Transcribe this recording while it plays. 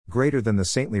Greater than the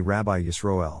saintly Rabbi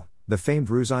Yisroel, the famed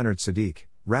Ruziner Tzaddik,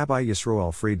 Rabbi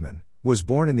Yisroel Friedman, was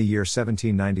born in the year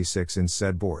 1796 in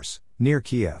Sedbors, near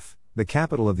Kiev, the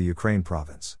capital of the Ukraine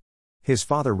province. His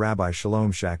father Rabbi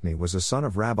Shalom Shachny was a son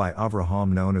of Rabbi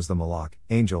Avraham known as the Malach,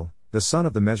 angel, the son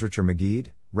of the Mezritcher Magid,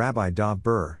 Rabbi Dov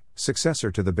Ber,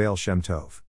 successor to the Baal Shem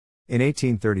Tov. In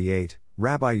 1838,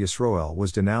 Rabbi Yisroel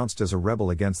was denounced as a rebel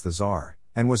against the Tsar,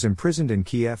 and was imprisoned in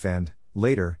Kiev and,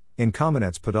 later, in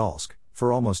Kamenets-Podolsk,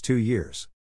 for almost 2 years.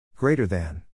 Greater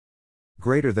than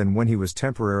when he was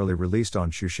temporarily released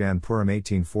on Shushan Purim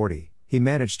 1840, he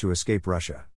managed to escape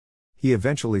Russia. He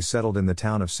eventually settled in the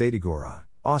town of Sadigora,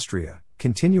 Austria,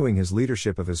 continuing his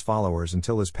leadership of his followers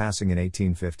until his passing in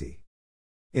 1850.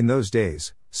 In those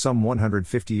days, some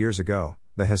 150 years ago,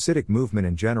 the Hasidic movement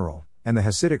in general, and the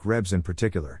Hasidic Rebs in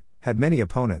particular, had many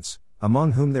opponents,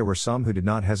 among whom there were some who did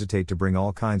not hesitate to bring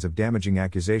all kinds of damaging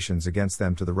accusations against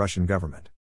them to the Russian government.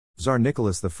 Tsar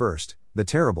Nicholas I, the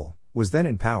Terrible, was then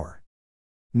in power.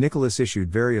 Nicholas issued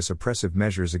various oppressive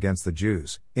measures against the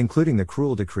Jews, including the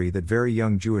cruel decree that very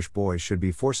young Jewish boys should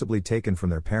be forcibly taken from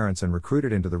their parents and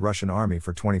recruited into the Russian army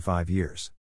for 25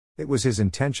 years. It was his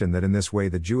intention that in this way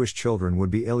the Jewish children would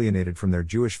be alienated from their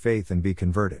Jewish faith and be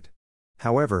converted.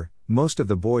 However, most of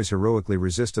the boys heroically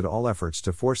resisted all efforts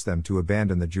to force them to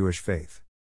abandon the Jewish faith.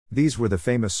 These were the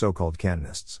famous so-called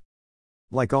canonists.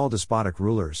 Like all despotic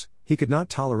rulers, he could not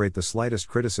tolerate the slightest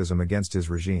criticism against his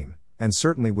regime, and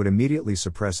certainly would immediately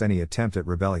suppress any attempt at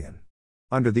rebellion.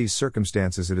 Under these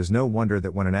circumstances, it is no wonder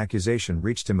that when an accusation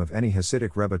reached him of any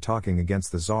Hasidic Rebbe talking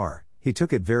against the Tsar, he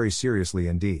took it very seriously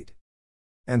indeed.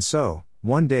 And so,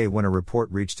 one day when a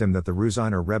report reached him that the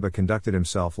Ruziner Rebbe conducted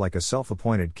himself like a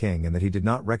self-appointed king and that he did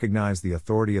not recognize the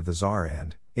authority of the Tsar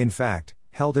and, in fact,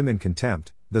 held him in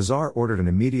contempt, the Tsar ordered an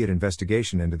immediate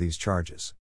investigation into these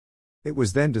charges. It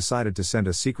was then decided to send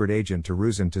a secret agent to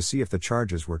Ruzin to see if the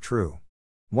charges were true.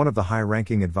 One of the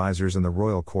high-ranking advisors in the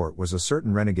royal court was a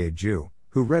certain renegade Jew,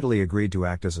 who readily agreed to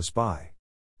act as a spy.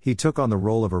 He took on the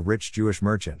role of a rich Jewish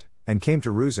merchant, and came to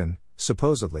Ruzin,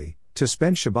 supposedly, to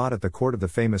spend Shabbat at the court of the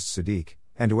famous Tzaddik,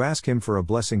 and to ask him for a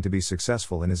blessing to be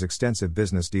successful in his extensive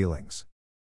business dealings.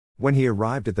 When he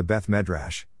arrived at the Beth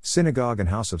Medrash, synagogue and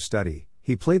house of study,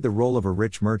 he played the role of a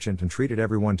rich merchant and treated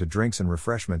everyone to drinks and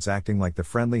refreshments, acting like the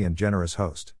friendly and generous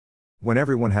host. When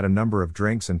everyone had a number of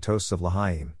drinks and toasts of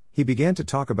L'chaim, he began to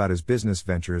talk about his business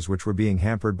ventures which were being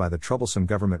hampered by the troublesome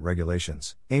government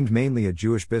regulations, aimed mainly at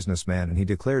Jewish businessmen, and he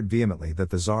declared vehemently that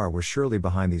the Tsar was surely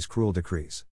behind these cruel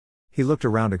decrees. He looked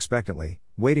around expectantly,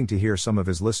 waiting to hear some of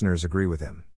his listeners agree with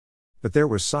him. But there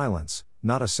was silence,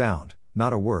 not a sound,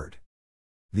 not a word.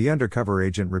 The undercover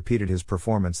agent repeated his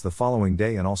performance the following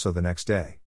day and also the next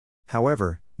day.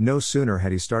 However, no sooner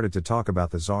had he started to talk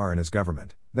about the Tsar and his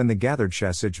government, than the gathered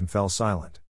Chassidim fell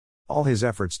silent. All his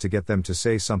efforts to get them to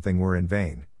say something were in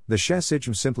vain. The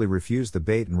Chassidim simply refused the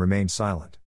bait and remained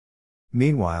silent.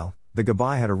 Meanwhile, the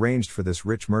Gabbai had arranged for this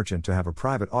rich merchant to have a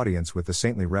private audience with the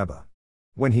saintly Rebbe.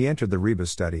 When he entered the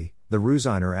Rebbe's study, the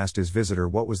Ruziner asked his visitor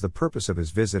what was the purpose of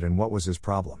his visit and what was his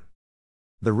problem.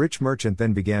 The rich merchant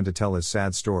then began to tell his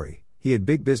sad story. He had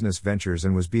big business ventures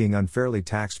and was being unfairly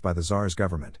taxed by the Tsar's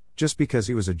government, just because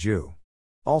he was a Jew.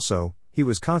 Also, he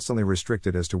was constantly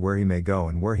restricted as to where he may go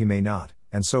and where he may not,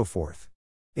 and so forth.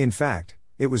 In fact,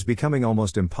 it was becoming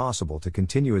almost impossible to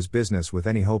continue his business with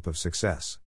any hope of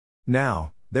success.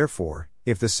 Now, therefore,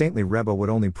 if the saintly Rebbe would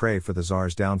only pray for the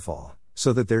Tsar's downfall,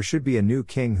 so that there should be a new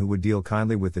king who would deal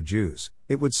kindly with the Jews,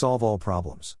 it would solve all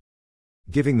problems.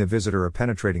 Giving the visitor a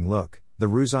penetrating look, the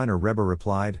Ruziner Rebbe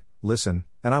replied, "Listen,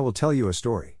 and I will tell you a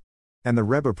story." And the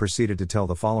Rebbe proceeded to tell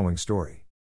the following story.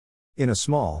 In a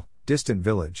small, distant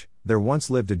village, there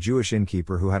once lived a Jewish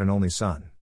innkeeper who had an only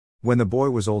son. When the boy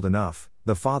was old enough,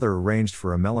 the father arranged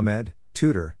for a melamed,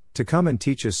 tutor, to come and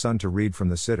teach his son to read from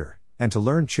the Siddur, and to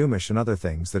learn Chumash and other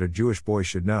things that a Jewish boy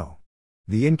should know.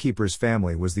 The innkeeper's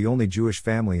family was the only Jewish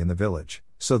family in the village,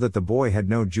 so that the boy had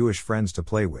no Jewish friends to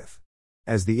play with.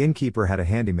 As the innkeeper had a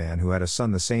handyman who had a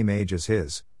son the same age as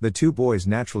his, the two boys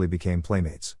naturally became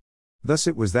playmates. Thus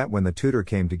it was that when the tutor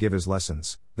came to give his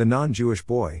lessons, the non-Jewish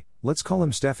boy, let's call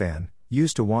him Stefan,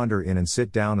 used to wander in and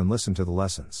sit down and listen to the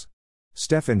lessons.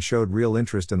 Stefan showed real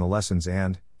interest in the lessons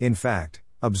and, in fact,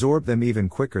 absorbed them even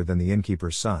quicker than the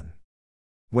innkeeper's son.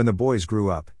 When the boys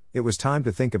grew up, it was time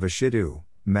to think of a shidduch,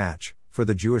 match, for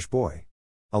the Jewish boy.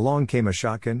 Along came a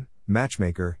shotgun,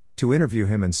 matchmaker, to interview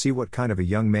him and see what kind of a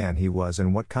young man he was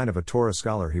and what kind of a Torah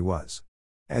scholar he was.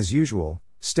 As usual,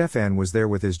 Stefan was there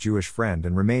with his Jewish friend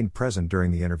and remained present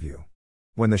during the interview.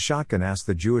 When the shotgun asked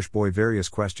the Jewish boy various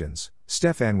questions,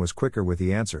 Stefan was quicker with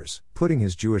the answers, putting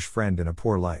his Jewish friend in a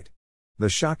poor light. The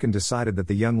shotgun decided that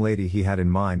the young lady he had in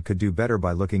mind could do better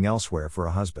by looking elsewhere for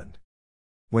a husband.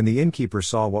 When the innkeeper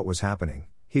saw what was happening,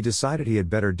 he decided he had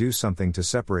better do something to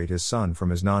separate his son from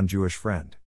his non-Jewish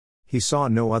friend. He saw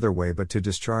no other way but to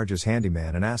discharge his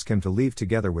handyman and ask him to leave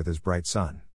together with his bright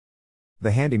son.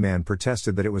 The handyman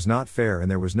protested that it was not fair and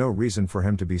there was no reason for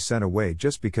him to be sent away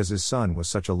just because his son was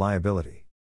such a liability.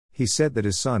 He said that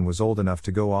his son was old enough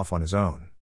to go off on his own.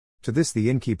 To this the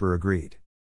innkeeper agreed.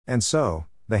 And so,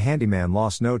 the handyman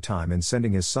lost no time in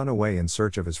sending his son away in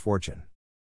search of his fortune.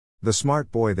 The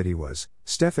smart boy that he was,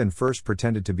 Stefan first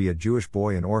pretended to be a Jewish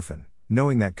boy and orphan,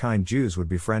 knowing that kind Jews would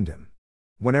befriend him.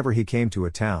 Whenever he came to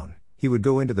a town, he would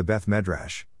go into the Beth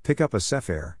Medrash, pick up a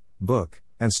Sefer book,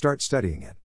 and start studying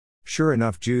it. Sure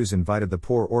enough, Jews invited the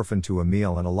poor orphan to a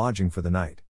meal and a lodging for the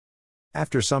night.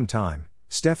 After some time,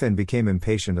 Stefan became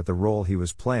impatient at the role he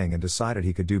was playing and decided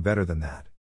he could do better than that.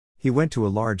 He went to a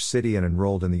large city and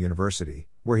enrolled in the university,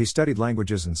 where he studied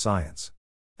languages and science.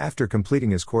 After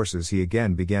completing his courses, he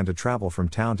again began to travel from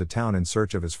town to town in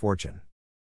search of his fortune.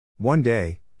 One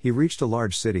day, he reached a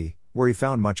large city, where he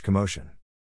found much commotion.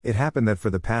 It happened that for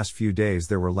the past few days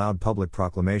there were loud public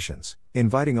proclamations,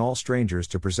 inviting all strangers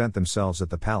to present themselves at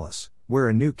the palace, where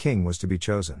a new king was to be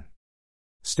chosen.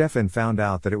 Stefan found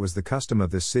out that it was the custom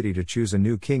of this city to choose a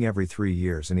new king every 3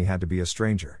 years and he had to be a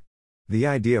stranger. The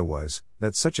idea was,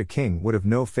 that such a king would have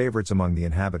no favorites among the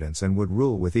inhabitants and would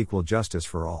rule with equal justice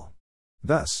for all.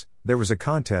 Thus, there was a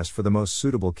contest for the most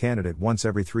suitable candidate once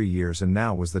every 3 years and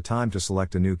now was the time to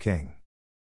select a new king.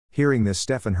 Hearing this,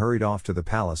 Stefan hurried off to the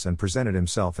palace and presented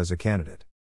himself as a candidate.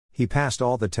 He passed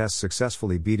all the tests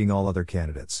successfully, beating all other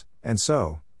candidates, and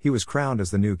so, he was crowned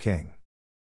as the new king.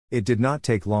 It did not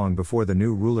take long before the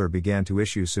new ruler began to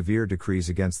issue severe decrees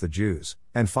against the Jews,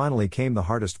 and finally came the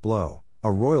hardest blow,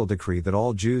 a royal decree that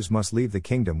all Jews must leave the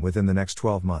kingdom within the next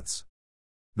 12 months.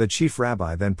 The chief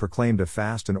rabbi then proclaimed a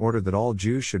fast and ordered that all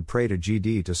Jews should pray to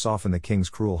GD to soften the king's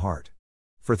cruel heart.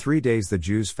 For 3 days the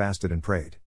Jews fasted and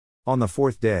prayed. On the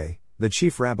 4th day, the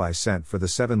chief rabbi sent for the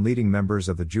 7 leading members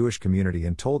of the Jewish community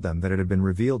and told them that it had been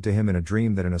revealed to him in a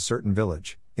dream that in a certain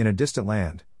village, in a distant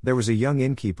land, there was a young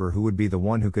innkeeper who would be the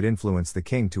one who could influence the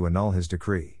king to annul his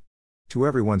decree. To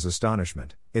everyone's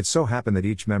astonishment, it so happened that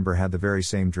each member had the very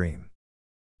same dream.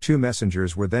 2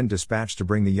 messengers were then dispatched to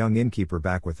bring the young innkeeper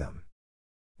back with them.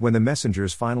 When the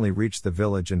messengers finally reached the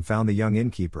village and found the young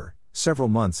innkeeper, several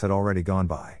months had already gone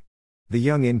by. The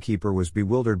young innkeeper was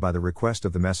bewildered by the request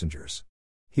of the messengers.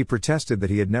 He protested that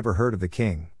he had never heard of the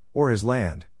king, or his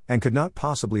land, and could not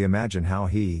possibly imagine how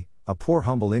he, a poor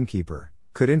humble innkeeper,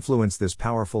 could influence this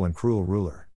powerful and cruel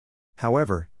ruler.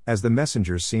 However, as the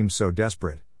messengers seemed so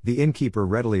desperate, the innkeeper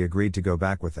readily agreed to go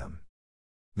back with them.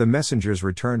 The messengers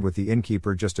returned with the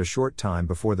innkeeper just a short time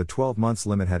before the 12 months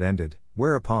limit had ended,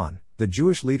 whereupon, the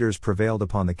Jewish leaders prevailed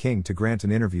upon the king to grant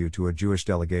an interview to a Jewish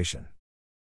delegation.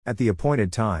 At the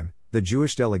appointed time, the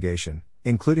Jewish delegation,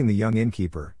 including the young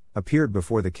innkeeper, appeared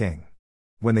before the king.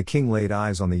 When the king laid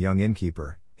eyes on the young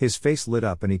innkeeper, his face lit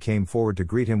up and he came forward to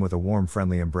greet him with a warm,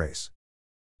 friendly embrace.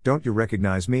 "Don't you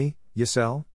recognize me,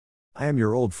 Yisel? I am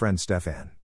your old friend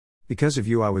Stefan. Because of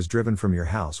you I was driven from your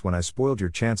house when I spoiled your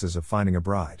chances of finding a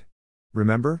bride.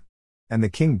 Remember?" And the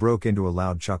king broke into a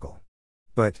loud chuckle.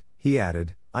 "But," he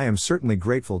added, "I am certainly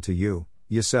grateful to you,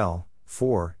 Yisel,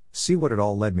 for, see what it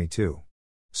all led me to.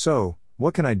 So,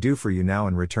 what can I do for you now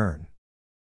in return?"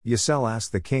 Yisel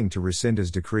asked the king to rescind his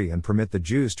decree and permit the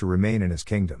Jews to remain in his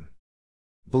kingdom.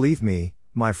 "Believe me,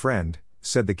 my friend,"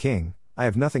 said the king, "I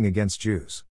have nothing against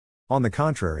Jews. On the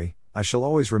contrary, I shall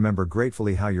always remember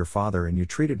gratefully how your father and you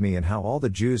treated me and how all the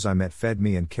Jews I met fed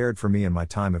me and cared for me in my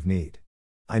time of need.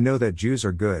 I know that Jews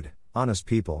are good, honest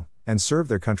people, and serve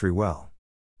their country well.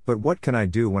 But what can I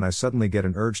do when I suddenly get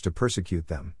an urge to persecute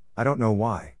them? I don't know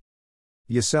why."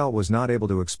 Yisel was not able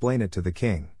to explain it to the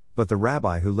king, but the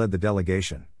rabbi who led the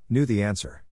delegation knew the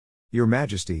answer. "Your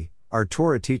Majesty, our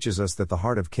Torah teaches us that the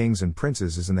heart of kings and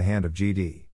princes is in the hand of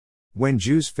GD. When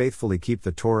Jews faithfully keep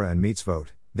the Torah and mitzvot,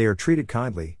 they are treated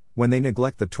kindly. When they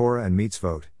neglect the Torah and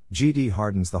mitzvot, GD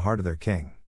hardens the heart of their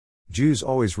king. Jews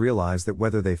always realize that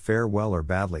whether they fare well or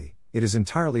badly, it is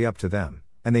entirely up to them,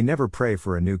 and they never pray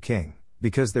for a new king,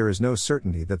 because there is no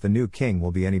certainty that the new king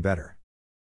will be any better."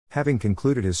 Having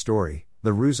concluded his story,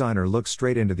 the Ruziner looked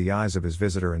straight into the eyes of his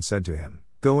visitor and said to him,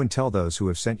 "Go and tell those who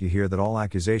have sent you here that all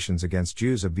accusations against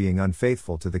Jews of being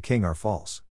unfaithful to the king are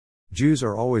false. Jews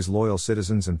are always loyal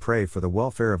citizens and pray for the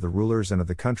welfare of the rulers and of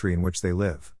the country in which they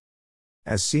live."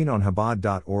 As seen on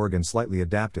Chabad.org and slightly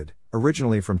adapted,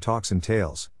 originally from Talks and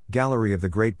Tales, Gallery of the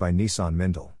Great by Nissan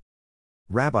Mindel.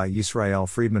 Rabbi Yisrael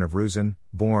Friedman of Ruzin,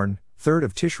 born 3rd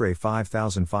of Tishrei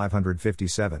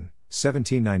 5557,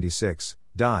 1796,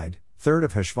 died 3rd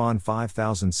of Heshvan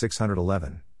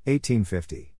 5611,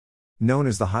 1850. Known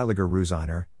as the Heiliger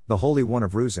Ruziner, the Holy One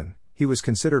of Ruzin, he was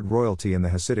considered royalty in the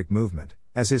Hasidic movement,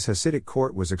 as his Hasidic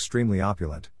court was extremely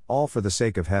opulent, all for the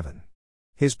sake of heaven.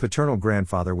 His paternal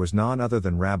grandfather was none other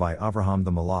than Rabbi Avraham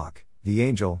the Malach, the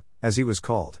angel, as he was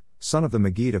called, son of the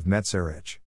Maggid of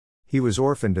Metzerich. He was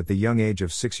orphaned at the young age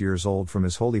of 6 years old from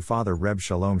his holy father Reb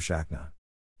Shalom Shachna.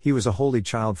 He was a holy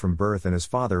child from birth, and his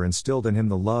father instilled in him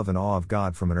the love and awe of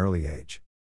God from an early age.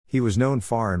 He was known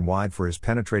far and wide for his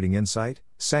penetrating insight,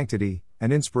 sanctity,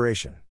 and inspiration.